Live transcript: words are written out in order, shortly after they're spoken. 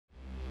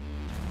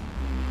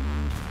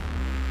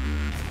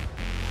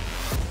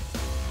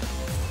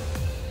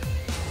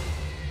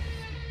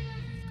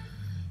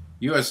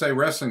USA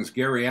Wrestling's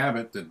Gary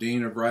Abbott, the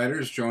Dean of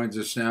Writers, joins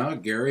us now.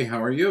 Gary,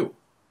 how are you?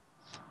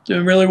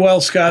 Doing really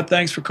well, Scott.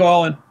 Thanks for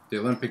calling. The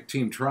Olympic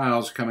team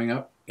trials coming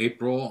up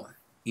April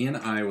in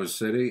Iowa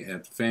City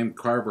at famed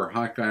Carver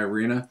Hawkeye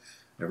Arena.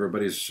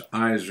 Everybody's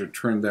eyes are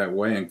turned that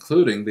way,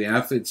 including the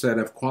athletes that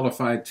have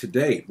qualified to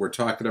date. We're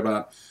talking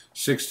about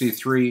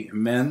 63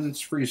 men's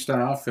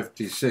freestyle,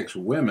 56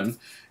 women,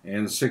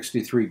 and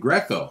 63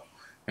 Greco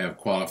have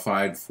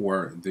qualified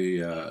for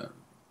the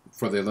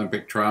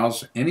Olympic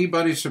trials.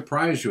 Anybody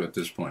surprise you at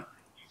this point?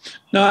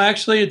 No,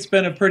 actually, it's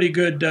been a pretty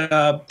good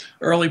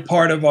early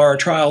part of our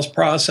trials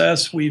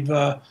process. We've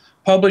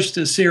published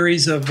a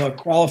series of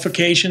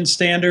qualification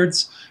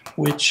standards,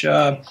 which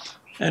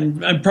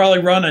and probably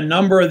run a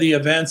number of the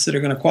events that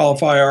are going to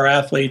qualify our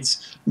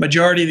athletes.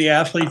 Majority of the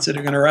athletes that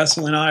are going to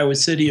wrestle in Iowa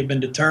City have been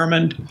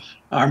determined.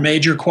 Our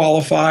major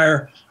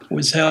qualifier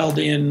was held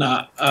in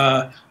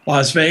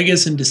Las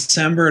Vegas in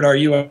December at our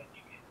U.S.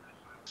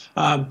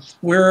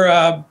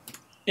 We're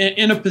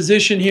in a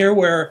position here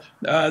where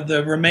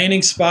the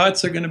remaining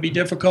spots are going to be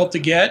difficult to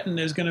get, and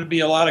there's going to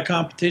be a lot of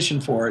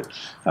competition for it.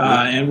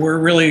 And we're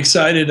really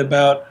excited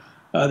about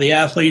the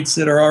athletes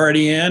that are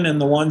already in and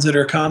the ones that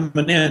are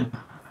coming in.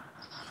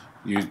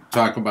 You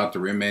talk about the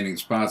remaining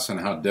spots and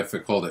how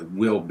difficult it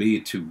will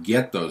be to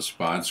get those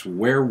spots.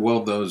 Where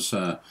will those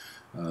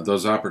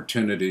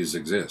opportunities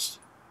exist?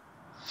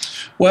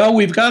 Well,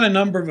 we've got a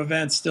number of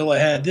events still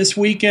ahead. This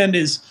weekend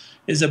is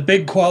a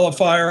big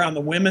qualifier on the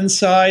women's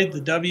side.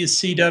 The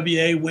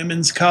WCWA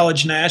Women's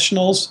College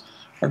Nationals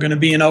are going to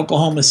be in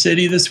Oklahoma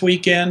City this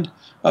weekend.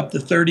 Up to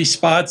 30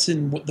 spots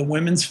in the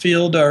women's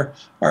field are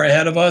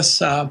ahead of us.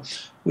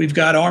 We've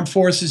got Armed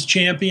Forces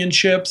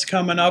Championships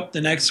coming up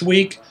the next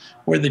week,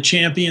 where the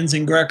champions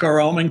in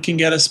Greco-Roman can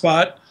get a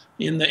spot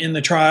in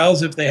the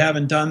trials if they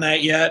haven't done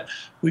that yet.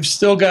 We've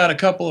still got a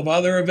couple of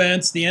other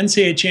events. The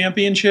NCAA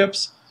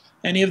Championships,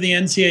 any of the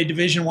NCAA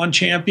Division I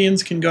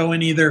champions can go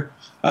in either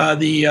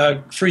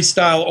the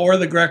freestyle or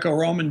the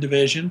Greco-Roman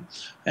division.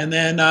 And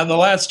then the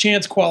last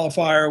chance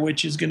qualifier,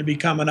 which is going to be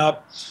coming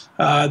up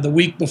the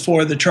week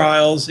before the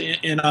trials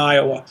in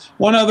Iowa.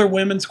 One other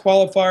women's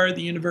qualifier,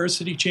 the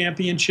University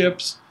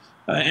Championships,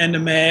 end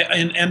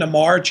of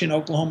March in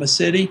Oklahoma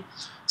City.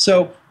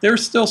 So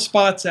there's still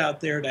spots out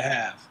there to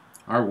have.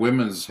 Our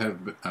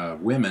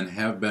women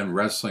have been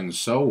wrestling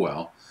so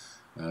well.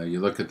 You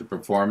look at the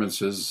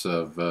performances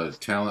of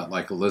talent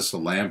like Alyssa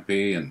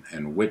Lampe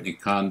and Whitney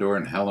Condor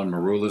and Helen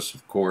Maroulis,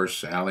 of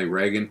course, Allie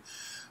Reagan.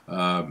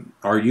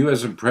 Are you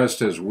as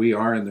impressed as we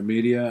are in the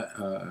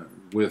media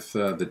with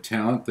the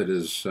talent that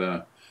is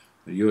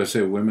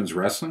USA Women's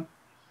Wrestling?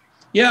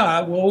 Yeah,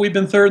 well, we've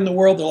been third in the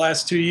world the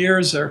last 2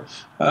 years, or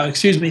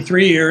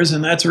 3 years,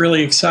 and that's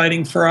really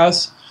exciting for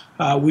us.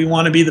 We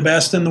want to be the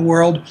best in the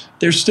world.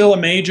 There's still a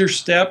major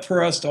step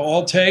for us to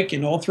all take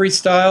in all three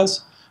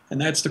styles,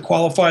 and that's to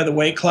qualify the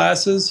weight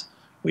classes.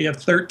 We have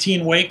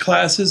 13 weight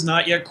classes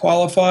not yet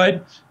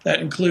qualified.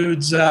 That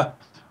includes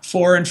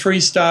 4 in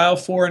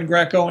freestyle, 4 in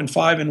Greco, and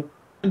 5 in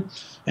women.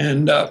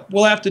 And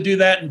we'll have to do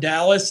that in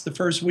Dallas the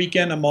first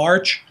weekend of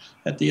March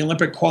at the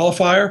Olympic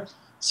qualifier.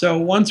 So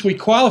once we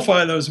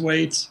qualify those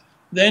weights,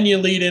 then you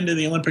lead into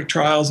the Olympic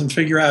trials and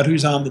figure out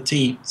who's on the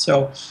team.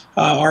 So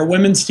our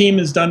women's team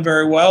has done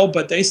very well,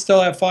 but they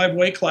still have 5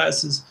 weight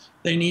classes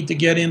they need to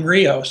get in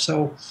Rio.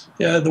 So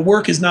the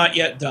work is not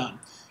yet done.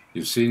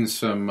 You've seen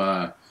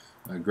some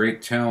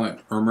great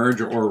talent emerge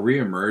or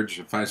reemerge.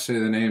 If I say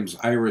the names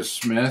Iris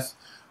Smith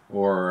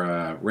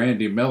or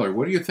Randy Miller,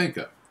 what do you think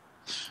of?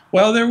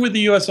 Well, they're with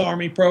the U.S.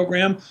 Army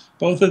program.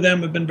 Both of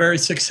them have been very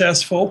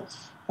successful.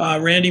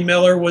 Randy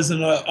Miller was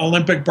an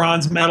Olympic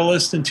bronze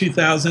medalist in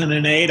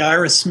 2008.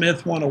 Iris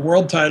Smith won a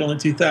world title in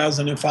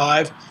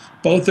 2005.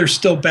 Both are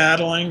still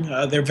battling.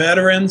 They're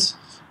veterans,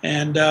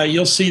 and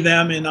you'll see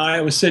them in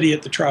Iowa City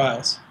at the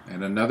trials.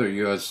 And another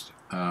U.S.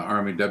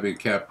 Army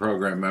WCAP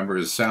program member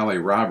is Sally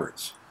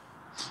Roberts.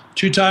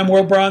 2-time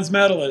world bronze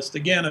medalist,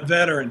 again, a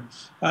veteran.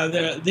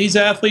 These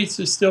athletes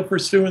are still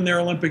pursuing their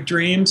Olympic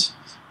dreams,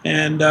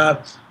 and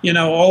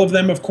all of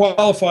them have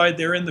qualified.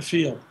 They're in the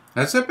field.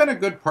 Has there been a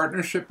good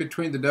partnership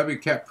between the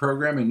WCAP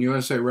program and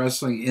USA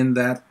Wrestling in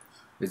that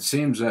it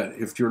seems that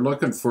if you're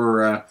looking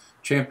for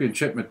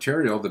championship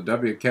material, the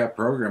WCAP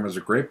program is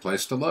a great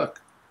place to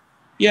look?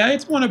 Yeah,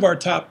 it's one of our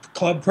top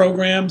club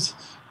programs.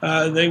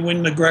 They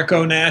win the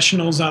Greco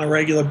Nationals on a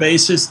regular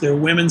basis. Their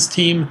women's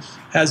team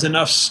has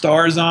enough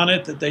stars on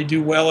it that they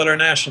do well at our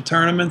national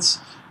tournaments.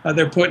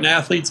 They're putting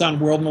athletes on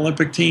world and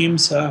Olympic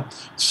teams.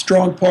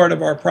 Strong part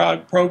of our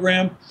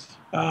program.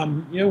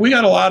 We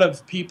got a lot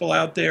of people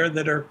out there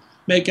that are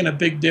making a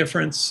big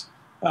difference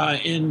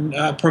in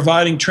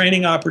providing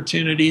training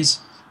opportunities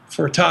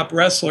for top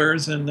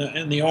wrestlers,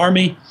 and the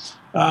Army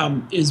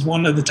is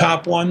one of the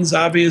top ones.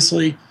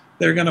 Obviously,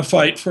 they're going to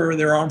fight for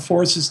their Armed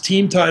Forces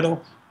team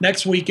title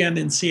next weekend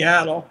in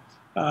Seattle,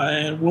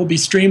 and we'll be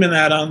streaming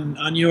that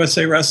on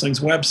USA Wrestling's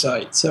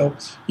website. So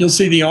you'll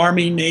see the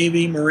Army,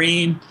 Navy,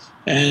 Marine,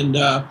 and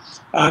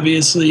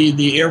obviously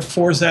the Air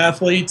Force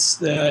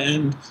athletes,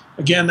 and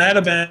again, that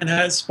event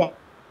has spot.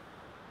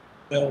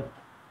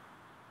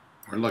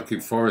 We're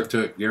looking forward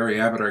to it. Gary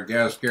Abbott, our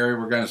guest. Gary,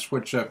 we're going to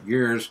switch up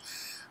gears.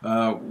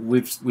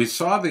 We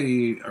saw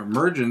the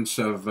emergence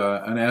of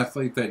an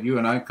athlete that you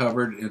and I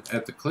covered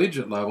at the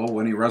collegiate level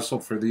when he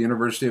wrestled for the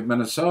University of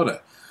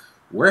Minnesota.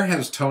 Where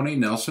has Tony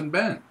Nelson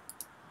been?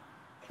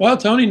 Well,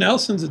 Tony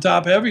Nelson's a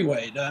top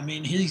heavyweight. I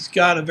mean, he's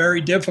got a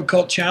very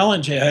difficult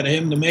challenge ahead of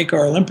him to make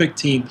our Olympic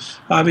team.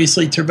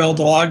 Obviously, Tervel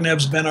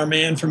Delagnev's been our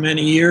man for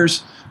many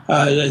years.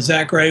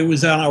 Zach Ray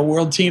was on our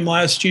world team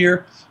last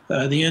year.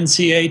 The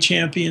NCAA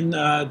champion,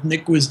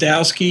 Nick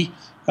Gwizdowski,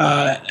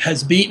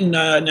 has beaten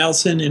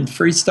Nelson in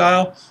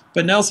freestyle.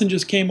 But Nelson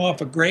just came off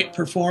a great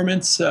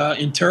performance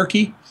in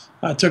Turkey,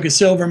 took a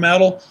silver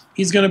medal.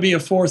 He's going to be a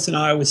force in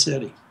Iowa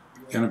City.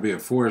 Going to be a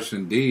force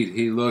indeed.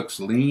 He looks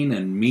lean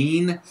and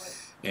mean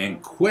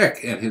and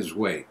quick at his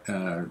weight.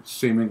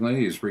 Seemingly,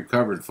 he's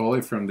recovered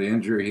fully from the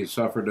injury he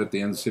suffered at the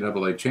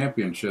NCAA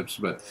championships.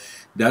 But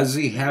does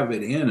he have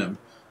it in him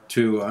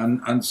to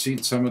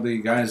unseat some of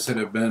the guys that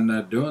have been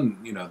doing,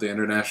 the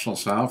international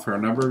style for a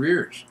number of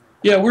years?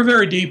 Yeah, we're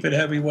very deep at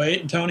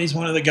heavyweight, and Tony's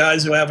one of the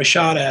guys who have a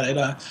shot at it.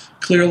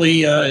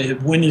 Clearly,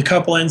 winning a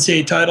couple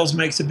NCAA titles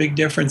makes a big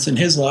difference in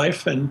his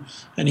life, and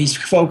he's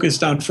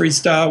focused on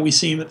freestyle. We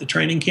see him at the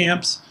training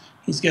camps.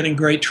 He's getting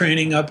great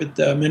training up at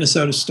the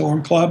Minnesota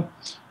Storm Club.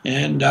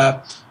 And,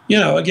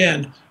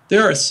 again,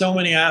 there are so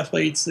many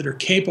athletes that are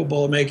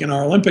capable of making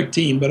our Olympic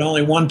team, but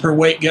only one per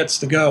weight gets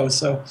to go.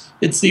 So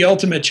it's the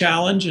ultimate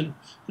challenge, and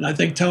I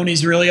think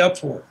Tony's really up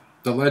for it.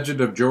 The legend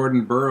of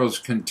Jordan Burroughs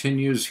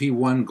continues. He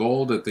won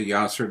gold at the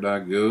Yasser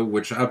Dagu,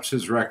 which ups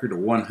his record to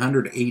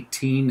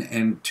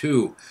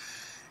 118-2.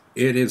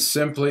 It is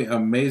simply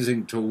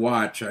amazing to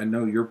watch. I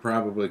know you're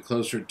probably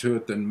closer to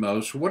it than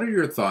most. What are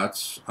your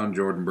thoughts on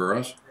Jordan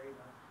Burroughs?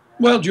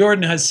 Well,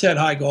 Jordan has set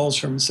high goals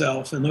for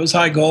himself, and those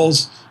high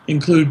goals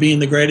include being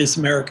the greatest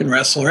American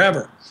wrestler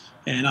ever.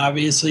 And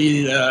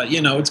obviously,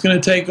 it's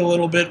going to take a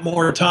little bit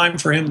more time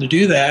for him to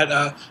do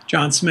that.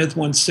 John Smith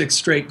won 6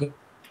 straight goals.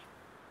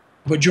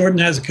 But Jordan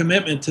has a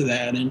commitment to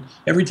that, and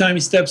every time he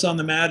steps on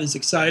the mat is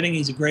exciting.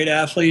 He's a great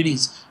athlete.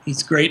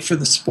 He's great for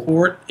the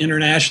sport.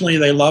 Internationally,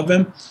 they love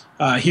him.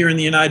 Here in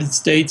the United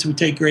States, we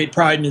take great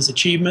pride in his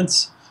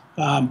achievements.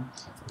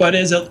 But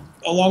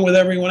along with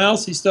everyone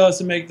else, he still has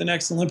to make the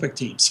next Olympic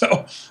team.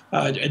 So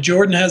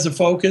Jordan has a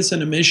focus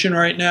and a mission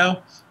right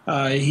now.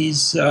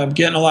 He's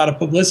getting a lot of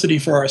publicity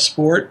for our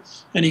sport,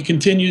 and he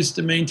continues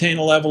to maintain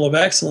a level of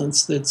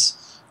excellence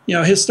that's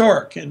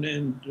historic.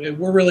 And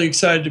we're really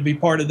excited to be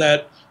part of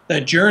that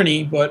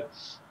journey. But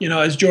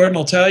as Jordan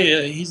will tell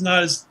you, he's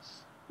not as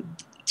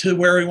to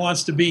where he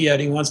wants to be yet.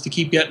 He wants to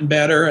keep getting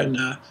better, and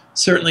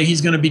certainly he's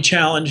going to be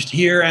challenged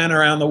here and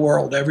around the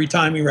world every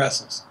time he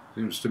wrestles.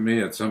 Seems to me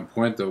at some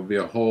point there will be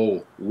a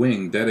whole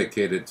wing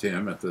dedicated to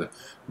him at the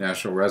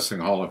National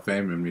Wrestling Hall of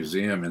Fame and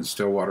Museum in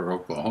Stillwater,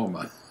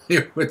 Oklahoma.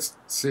 It would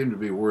seem to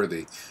be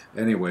worthy.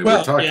 Anyway, well,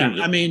 we're talking.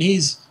 Yeah, I mean,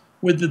 he's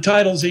with the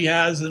titles he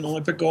has, an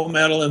Olympic gold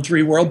medal and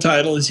 3 world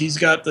titles, he's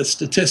got the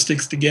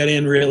statistics to get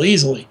in real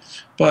easily.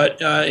 But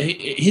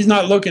he's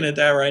not looking at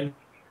that right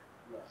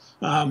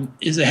now.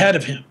 Is ahead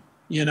of him.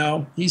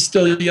 He's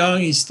still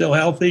young, he's still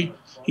healthy,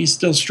 he's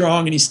still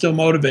strong, and he's still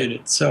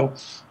motivated. So,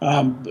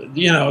 we're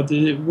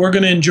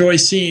going to enjoy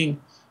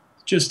seeing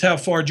just how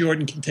far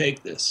Jordan can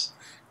take this.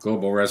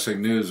 Global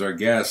Wrestling News, our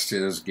guest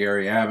is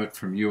Gary Abbott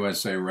from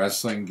USA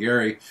Wrestling.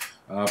 Gary,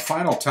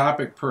 final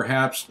topic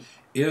perhaps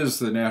is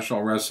the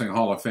National Wrestling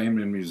Hall of Fame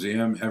and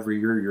Museum. Every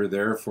year you're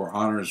there for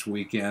Honors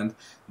Weekend.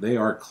 They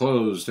are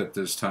closed at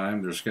this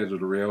time. They're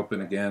scheduled to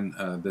reopen again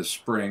this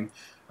spring,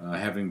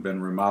 having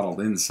been remodeled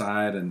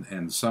inside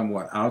and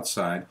somewhat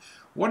outside.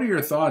 What are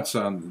your thoughts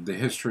on the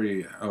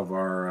history of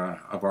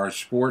our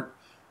sport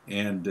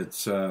and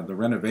its the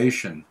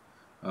renovation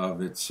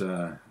of its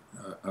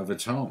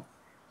home?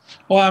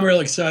 Well, I'm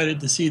really excited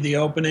to see the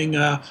opening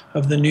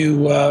of the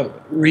new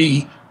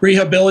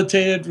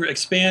rehabilitated,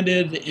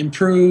 expanded,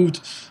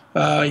 improved.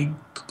 You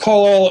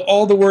call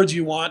all the words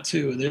you want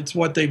to. It's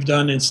what they've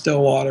done in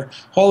Stillwater.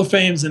 Hall of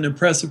Fame's an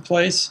impressive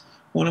place,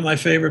 one of my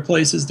favorite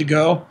places to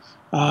go.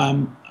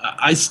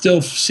 I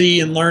still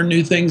see and learn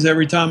new things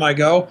every time I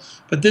go,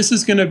 but this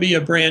is going to be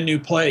a brand new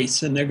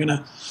place, and they're going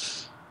to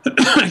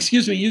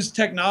use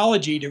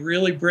technology to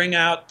really bring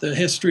out the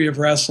history of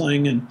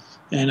wrestling, and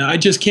I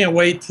just can't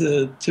wait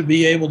to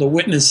be able to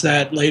witness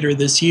that later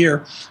this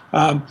year.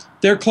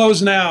 They're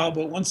closed now,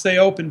 but once they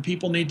open,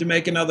 people need to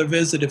make another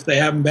visit if they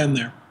haven't been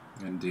there.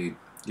 Indeed.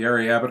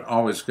 Gary Abbott,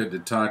 always good to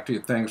talk to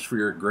you. Thanks for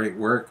your great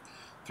work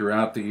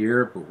throughout the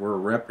year, but we're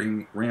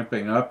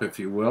ramping up, if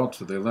you will,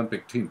 to the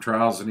Olympic team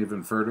trials and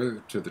even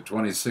further to the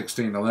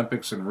 2016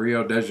 Olympics in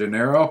Rio de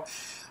Janeiro.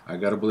 I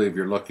got to believe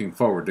you're looking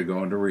forward to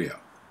going to Rio.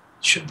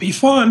 Should be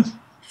fun.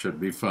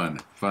 Should be fun.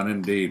 Fun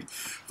indeed.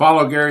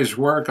 Follow Gary's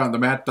work on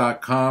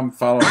themat.com.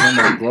 Follow him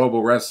on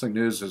Global Wrestling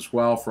News as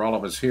well. For all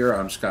of us here,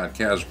 I'm Scott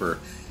Casper.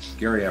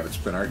 Gary Abbott's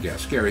been our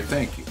guest. Gary,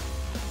 thank you.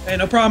 Hey,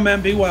 no problem,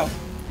 man. Be well.